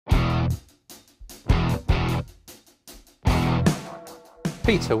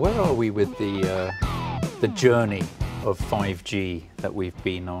Peter, where are we with the journey of 5G that we've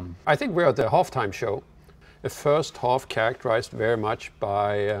been on? I think we're at the halftime show. The first half characterized very much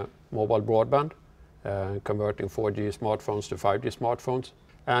by mobile broadband, converting 4G smartphones to 5G smartphones,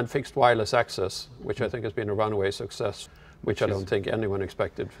 and fixed wireless access, which I think has been a runaway success, which I don't think anyone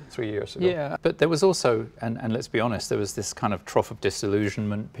expected 3 years ago. Yeah, but there was also, and let's be honest, there was this kind of trough of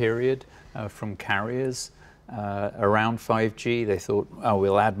disillusionment period from carriers around 5G. They thought, oh,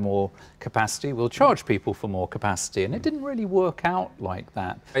 we'll add more capacity, we'll charge people for more capacity, and it didn't really work out like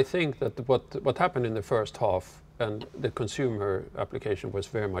that. I think that what happened in the first half, and the consumer application was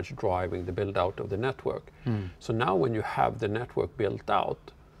very much driving the build out of the network. So now when you have the network built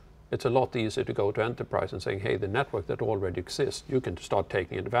out, it's a lot easier to go to enterprise and saying, hey, the network that already exists, you can start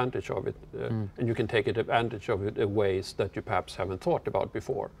taking advantage of it, and you can take advantage of it in ways that you perhaps haven't thought about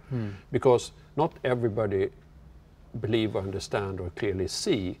before. Because not everybody believe or understand or clearly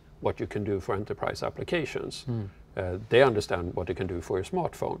see what you can do for enterprise applications. They understand what it can do for your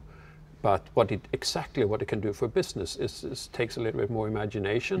smartphone. But exactly what it can do for business takes a little bit more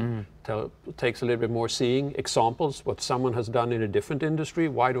imagination, takes a little bit more seeing examples, what someone has done in a different industry,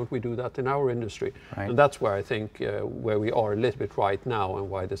 why don't we do that in our industry? Right. And that's where I think where we are a little bit right now, and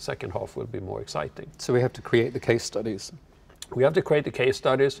why the second half will be more exciting. So we have to create the case studies. We have to create the case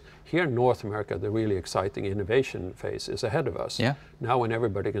studies. Here in North America, the really exciting innovation phase is ahead of us. Yeah. Now when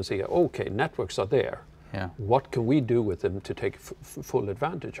everybody can see, okay, networks are there. Yeah. What can we do with them to take full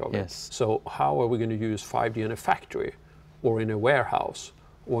advantage of it? So how are we going to use 5G in a factory or in a warehouse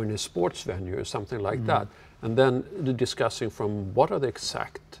or in a sports venue or something like that? And then discussing from what are the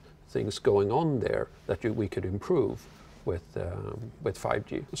exact things going on there that we could improve with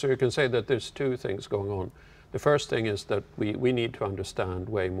 5G. So you can say that there's two things going on. The first thing is that we need to understand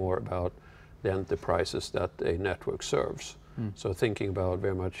way more about the enterprises that a network serves. So thinking about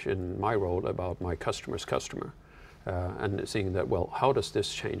very much in my role about my customer's customer, and seeing that, well, how does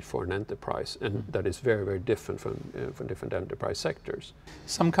this change for an enterprise? And that is very, very different from different enterprise sectors.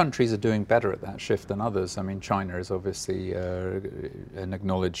 Some countries are doing better at that shift than others. I mean, China is obviously an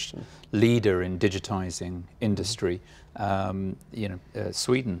acknowledged leader in digitizing industry.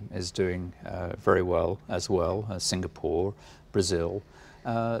 Sweden is doing very well as well, Singapore, Brazil.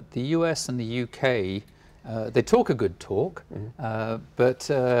 The US and the UK, they talk a good talk,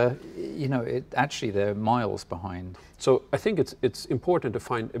 but actually they're miles behind. So I think it's important to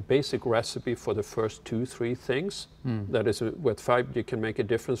find a basic recipe for the first 2-3 things. That is, with 5G can make a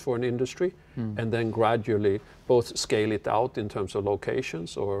difference for an industry, and then gradually both scale it out in terms of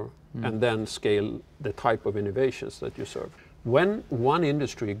locations, and then scale the type of innovations that you serve. When one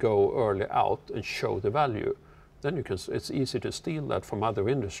industry go early out and show the value, then it's easy to steal that from other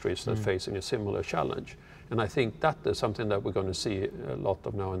industries that are facing a similar challenge. And I think that is something that we're going to see a lot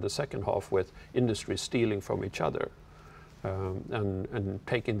of now in the second half, with industries stealing from each other, and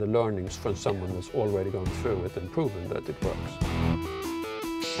taking the learnings from someone that's already gone through it and proven that it works.